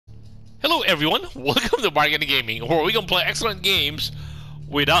Hello everyone, welcome to Bargain Gaming, where we can play excellent games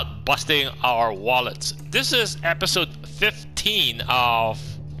without busting our wallets. This is episode 15 of...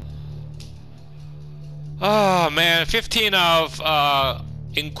 15 of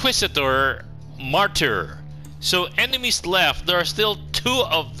Inquisitor Martyr. So enemies left, there are still 2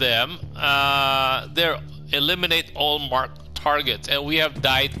 of them. They're eliminate all marked targets, and we have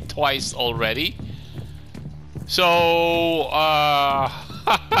died twice already. So,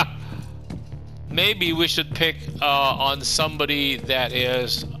 maybe we should pick on somebody that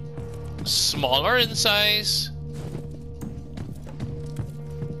is smaller in size.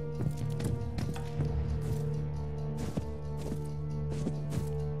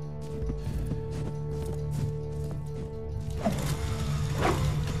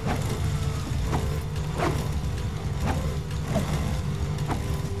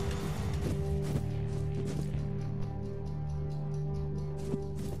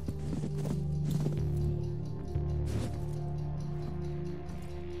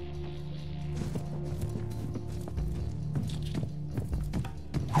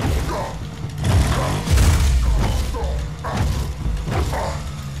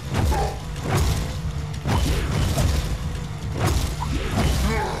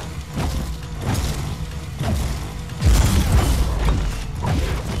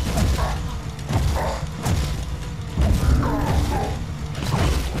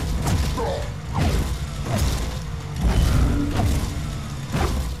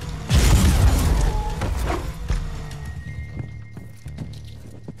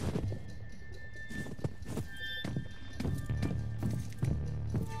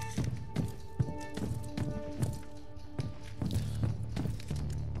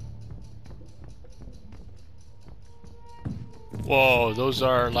 Whoa, those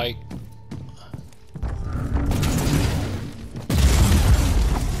are like...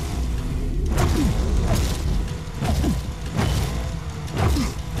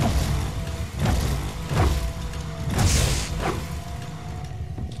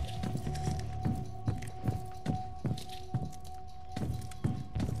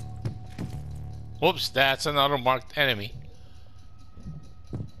 Whoops, that's another marked enemy.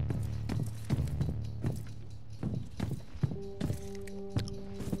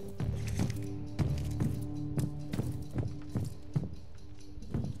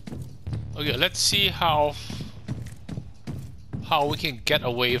 Okay, let's see how we can get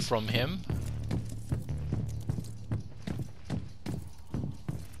away from him.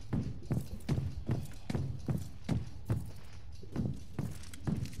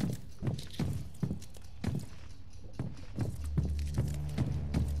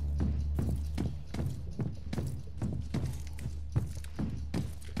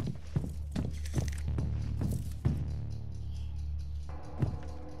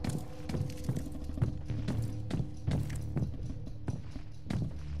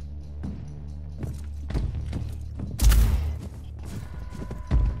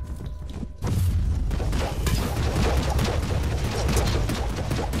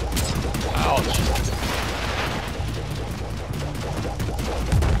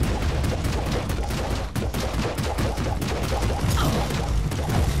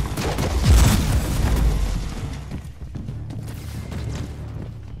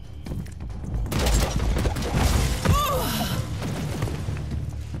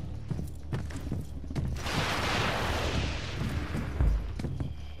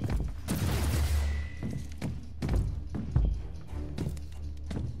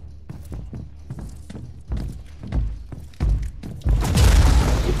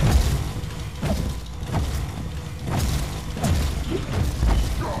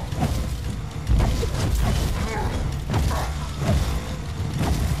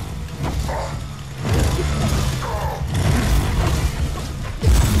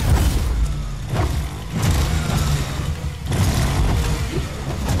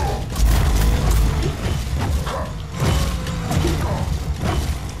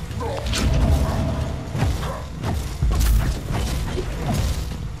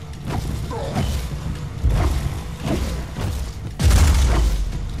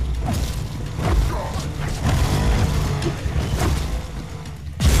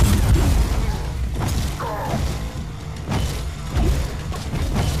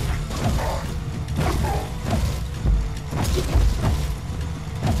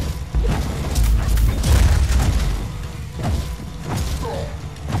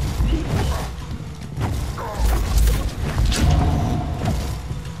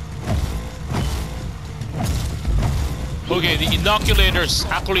 Okay, the inoculators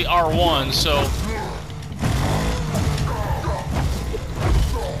actually are one, so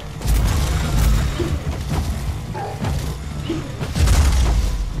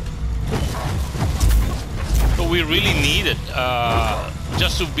we really need it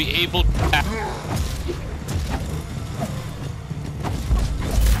just to be able to...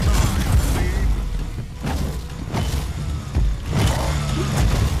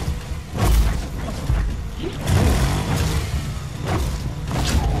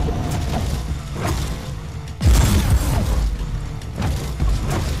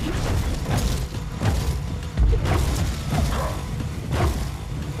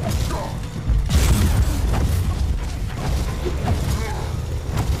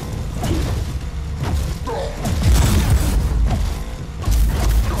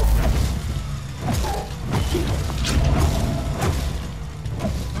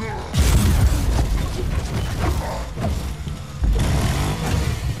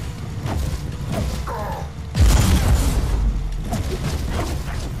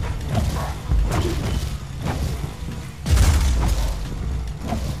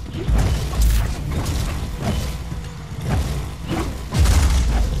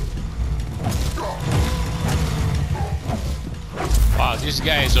 These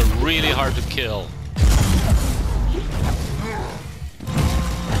guys are really hard to kill.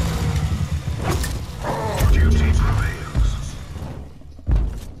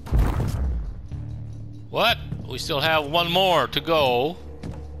 What? We still have one more to go.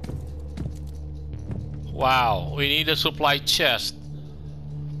 Wow, we need a supply chest.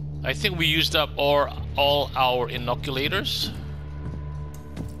 I think we used up all our inoculators.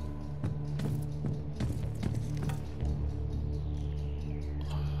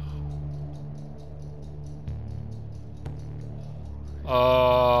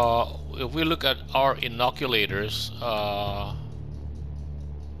 If we look at our inoculators,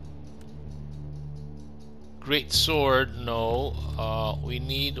 great sword, no. We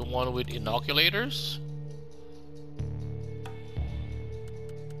need one with inoculators.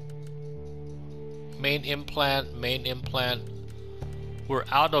 Main implant. We're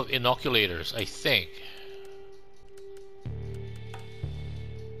out of inoculators, I think.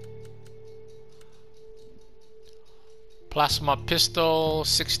 Plasma pistol,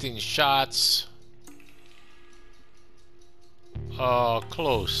 16 shots.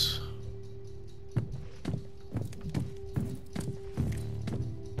 Close.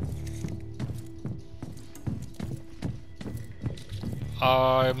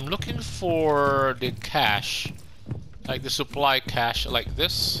 I'm looking for the cache, like the supply cache, like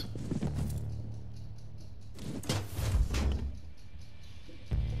this.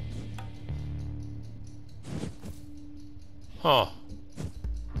 Huh.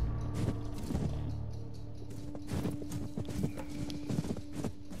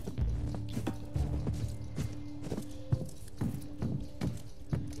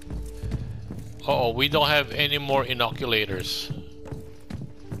 Uh-oh, we don't have any more inoculators.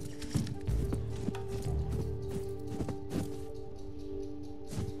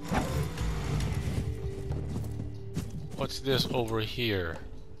 What's this over here?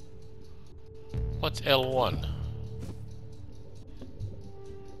 What's L1?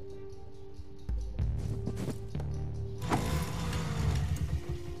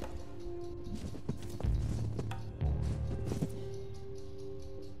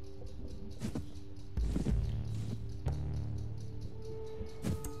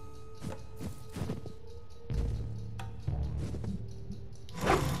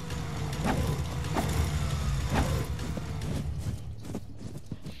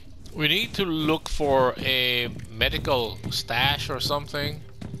 We need to look for a medical stash or something,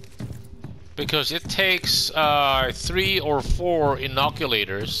 because it takes 3 or 4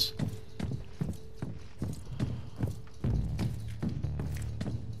 inoculators.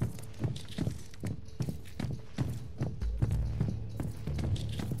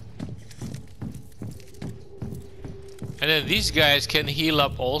 And then these guys can heal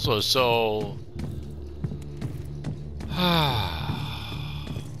up also, so...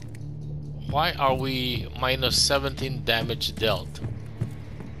 Why are we minus 17 damage dealt?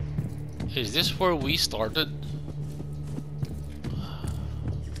 Is this where we started?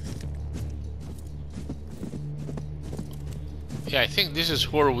 Yeah, I think this is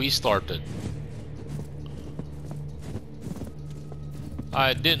where we started.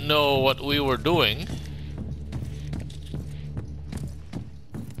 I didn't know what we were doing.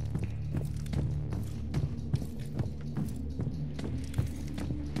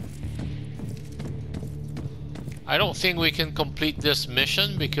 I don't think we can complete this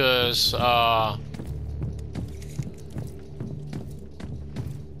mission because I'm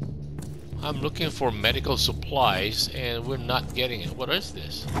looking for medical supplies and we're not getting it. What is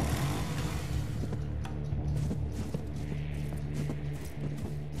this?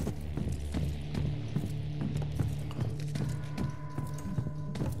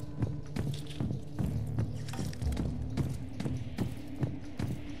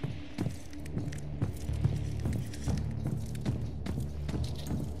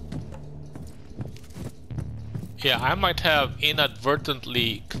 Yeah, I might have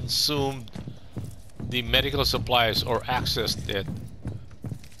inadvertently consumed the medical supplies or accessed it.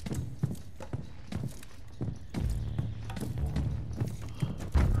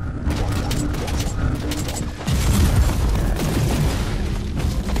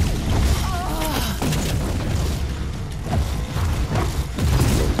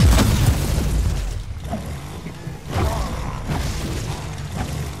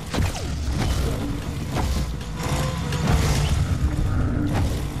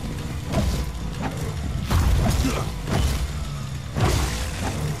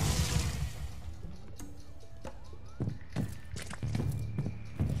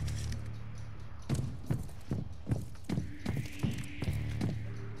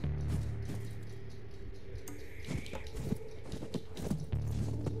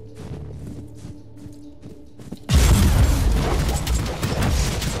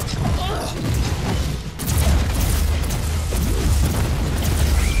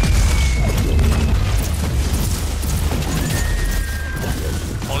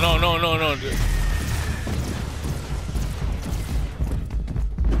 No.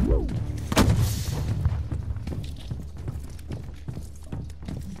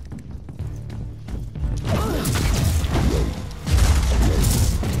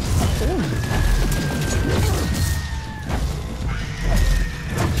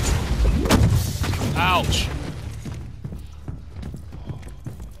 Ouch.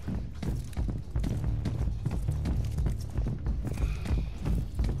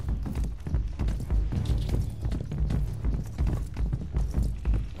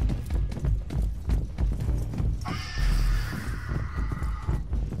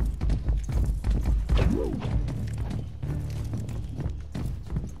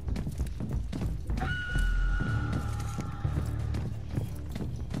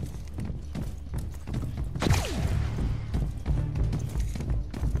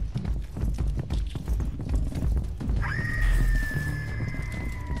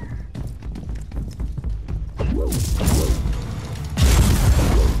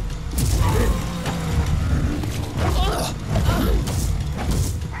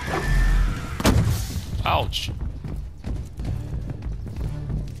 Ouch.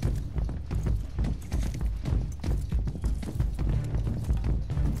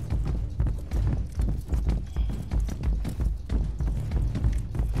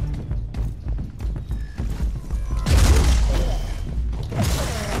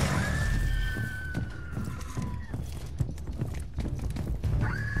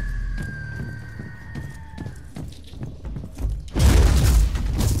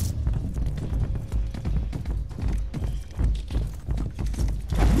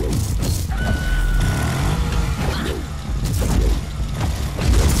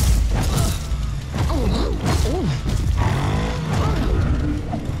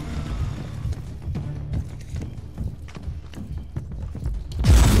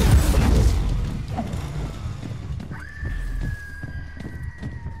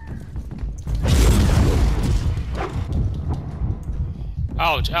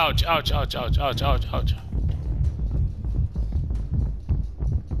 Ouch, ouch, ouch, ouch, ouch, ouch, ouch, ouch.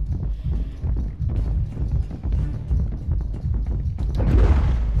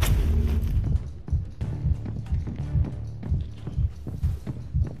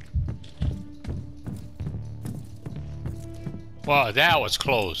 Wow, that was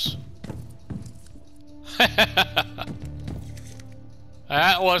close.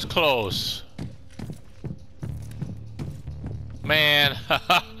 That was close. Man,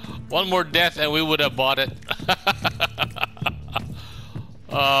 one more death and we would have bought it.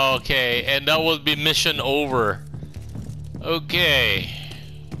 Okay, and that would be mission over. Okay.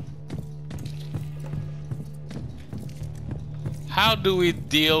 How do we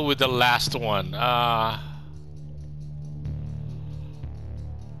deal with the last one?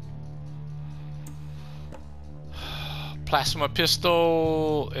 Plasma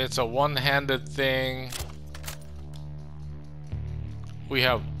pistol, it's a one-handed thing. We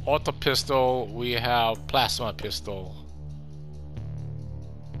have auto pistol, we have plasma pistol.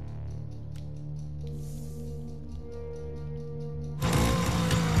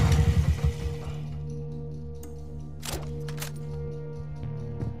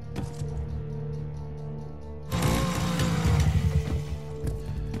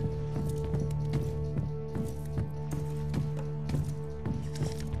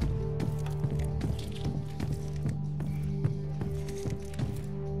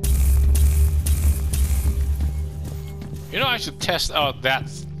 You know, I should test out that.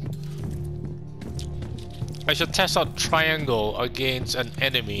 I should test out triangle against an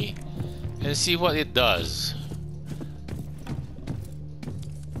enemy and see what it does.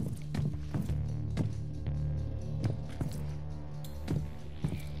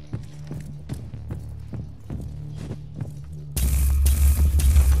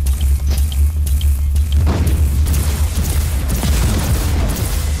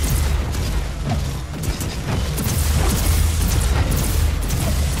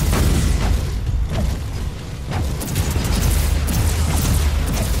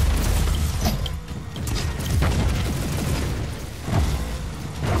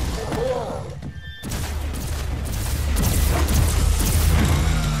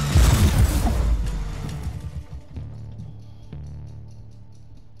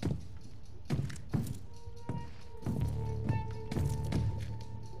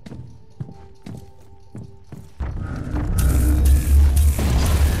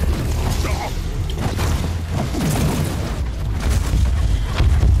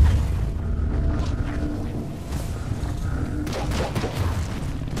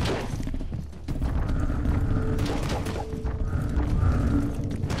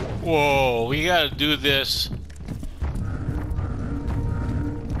 Whoa, we gotta do this.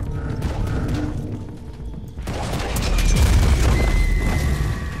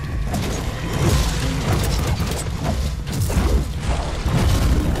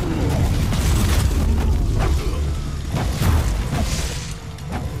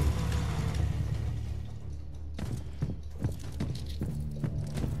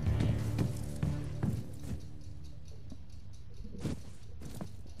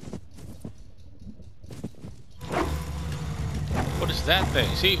 What is that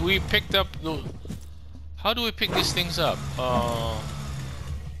thing? See, we picked up the... How do we pick these things up?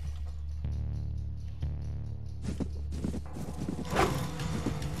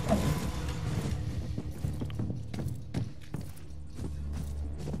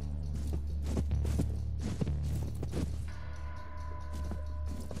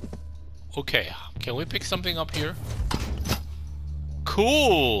 Okay, can we pick something up here?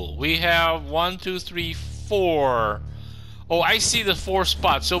 Cool! We have 1, 2, 3, 4. Oh, I see the 4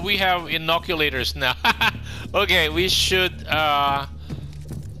 spots. So we have inoculators now. Okay, we should, I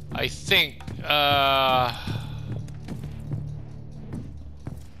think,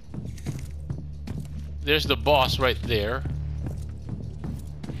 there's the boss right there.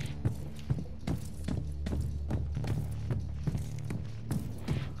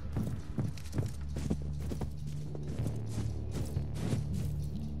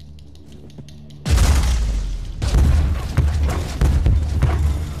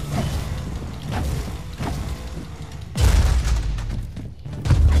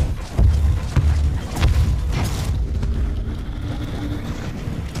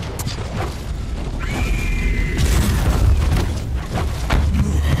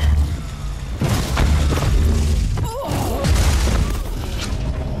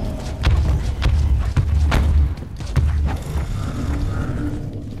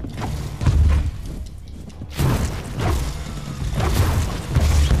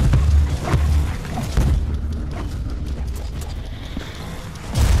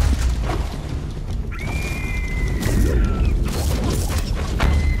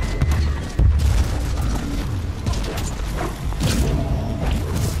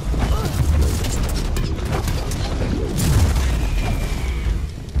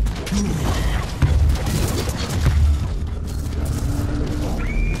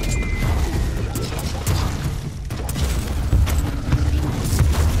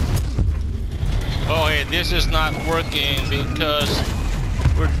 This is not working because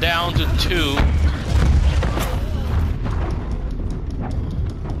we're down to 2.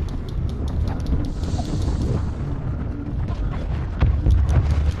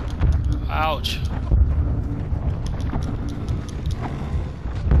 Ouch.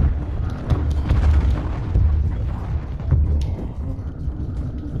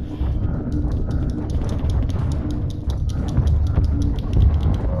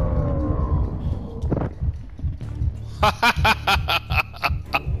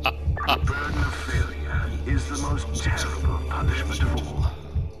 The burden of failure is the most terrible punishment of all.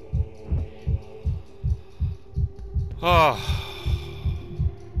 Oh.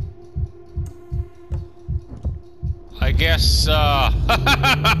 I guess,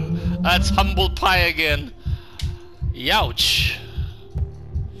 that's humble pie again. Youch.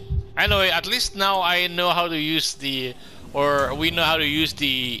 Anyway, at least now I know how to use the... Or we know how to use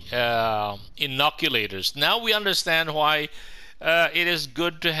the inoculators. Now we understand why it is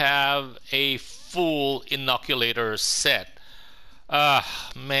good to have a full inoculator set.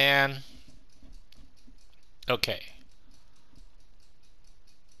 Man. Okay.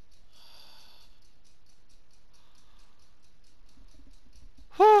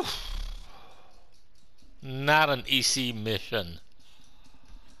 Whew. Not an easy mission.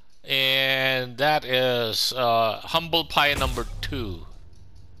 And that is humble pie number 2.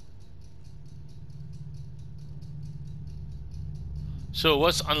 So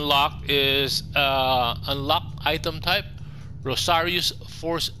what's unlocked is unlocked item type Rosarius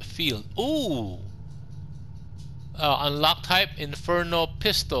Force Field. Ooh. Unlocked type Inferno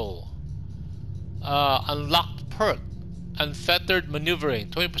Pistol. Unlocked perk Unfettered Maneuvering,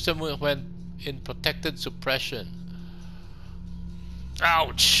 20% when in protected suppression.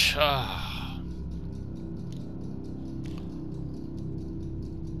 Ouch.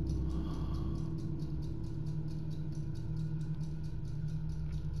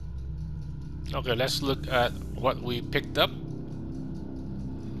 Okay, let's look at what we picked up.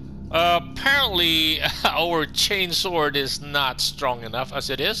 Apparently our chain sword is not strong enough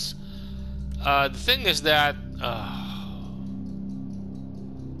as it is. The thing is that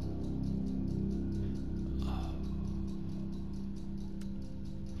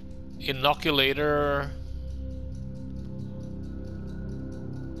Inoculator.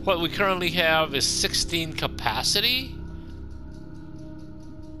 What we currently have is 16 capacity.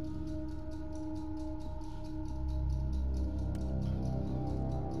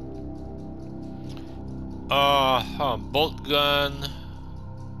 Bolt gun.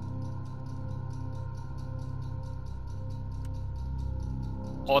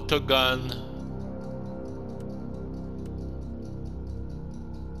 Auto gun.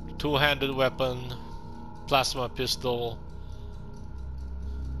 Two-handed weapon. Plasma pistol.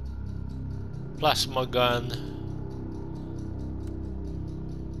 Plasma gun.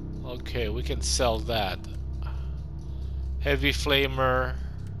 Okay, we can sell that. Heavy flamer.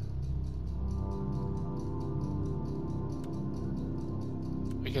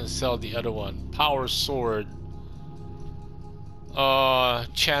 We can sell the other one. Power sword.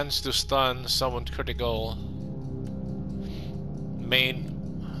 Chance to stun someone critical. Main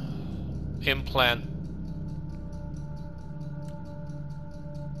implant.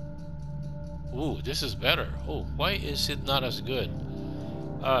 Ooh, this is better. Oh, why is it not as good?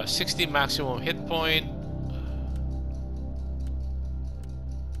 60 maximum hit point.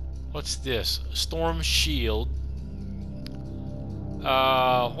 What's this? Storm shield.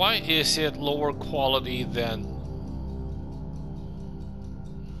 Why is it lower quality than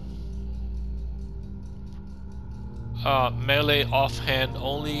melee offhand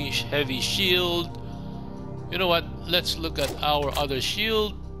only heavy shield? You know what? Let's look at our other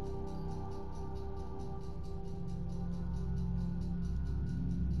shield.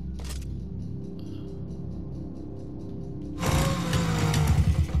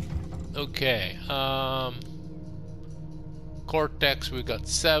 Okay, Cortex we got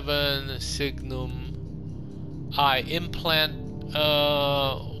 7, Signum, Eye implant.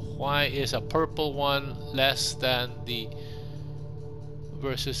 Why is a purple one less than the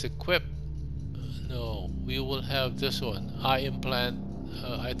versus equip? No, we will have this one. Eye implant,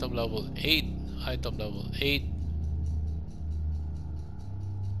 item level 8, item level 8.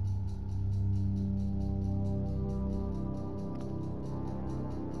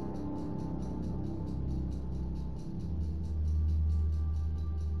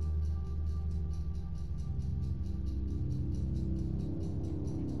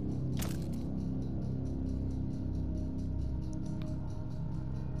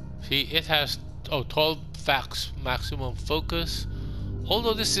 See, it has 12 facts maximum focus.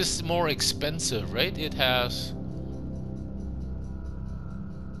 Although this is more expensive, right? It has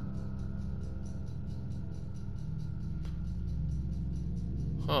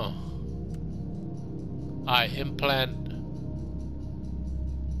eye implant.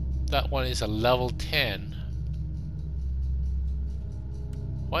 That one is a level 10.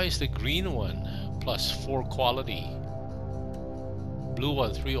 Why is the green one plus 4 quality? Blue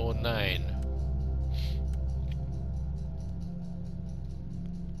one 309.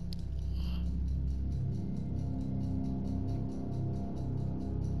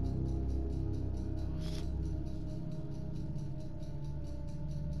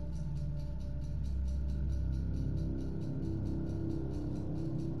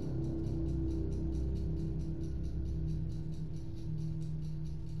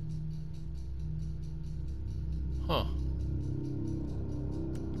 Huh.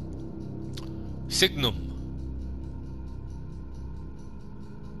 Signum.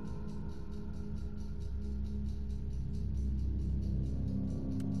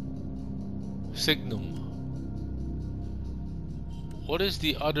 Signum. What is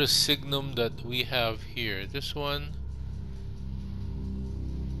the other signum that we have here? This one.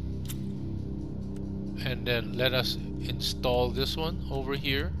 And then let us install this one over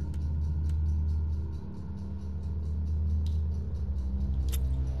here.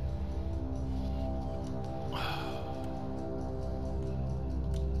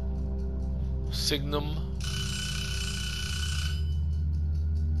 Signum,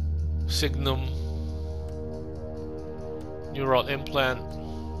 Signum, neural implant.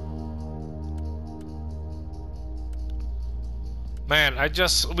 Man,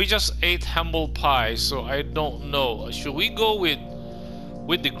 we just ate humble pie, so I don't know. Should we go with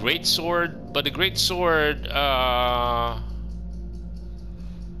the great sword? But the great sword,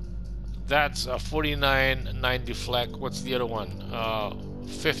 that's a 49.9 deflect. What's the other one?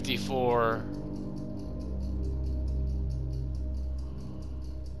 54.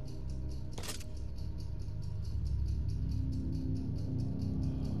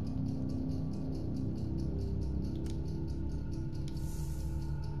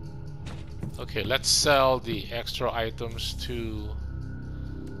 Okay, let's sell the extra items to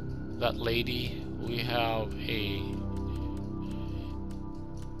that lady. We have a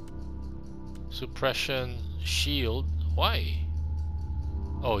Suppression shield. Why?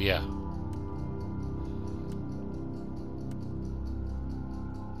 Oh yeah.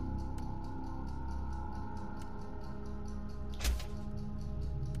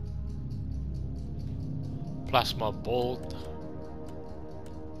 Plasma bolt.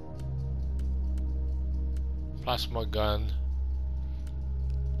 Plasma gun.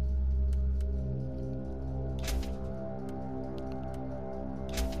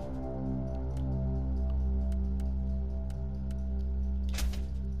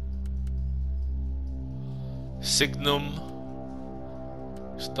 Signum.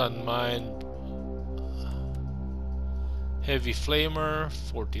 Stun mine. Heavy flamer.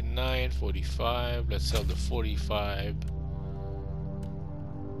 49, 45. Let's sell the 45.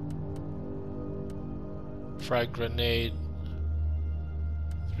 Frag grenade.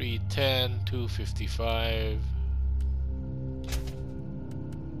 310, 255.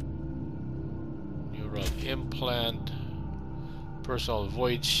 Neural implant. Personal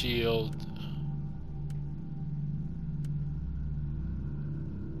void shield.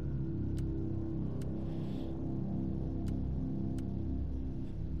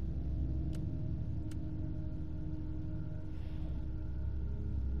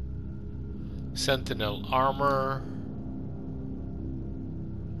 Sentinel armor,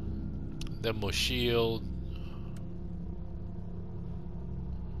 Demo shield,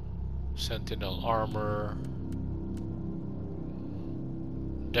 Sentinel armor,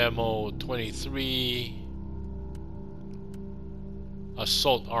 Demo 23,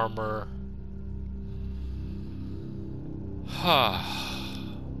 Assault armor.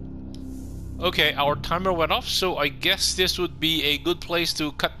 Okay, our timer went off, so I guess this would be a good place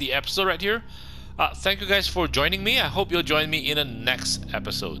to cut the episode right here. Thank you guys for joining me. I hope you'll join me in the next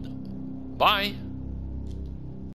episode. Bye!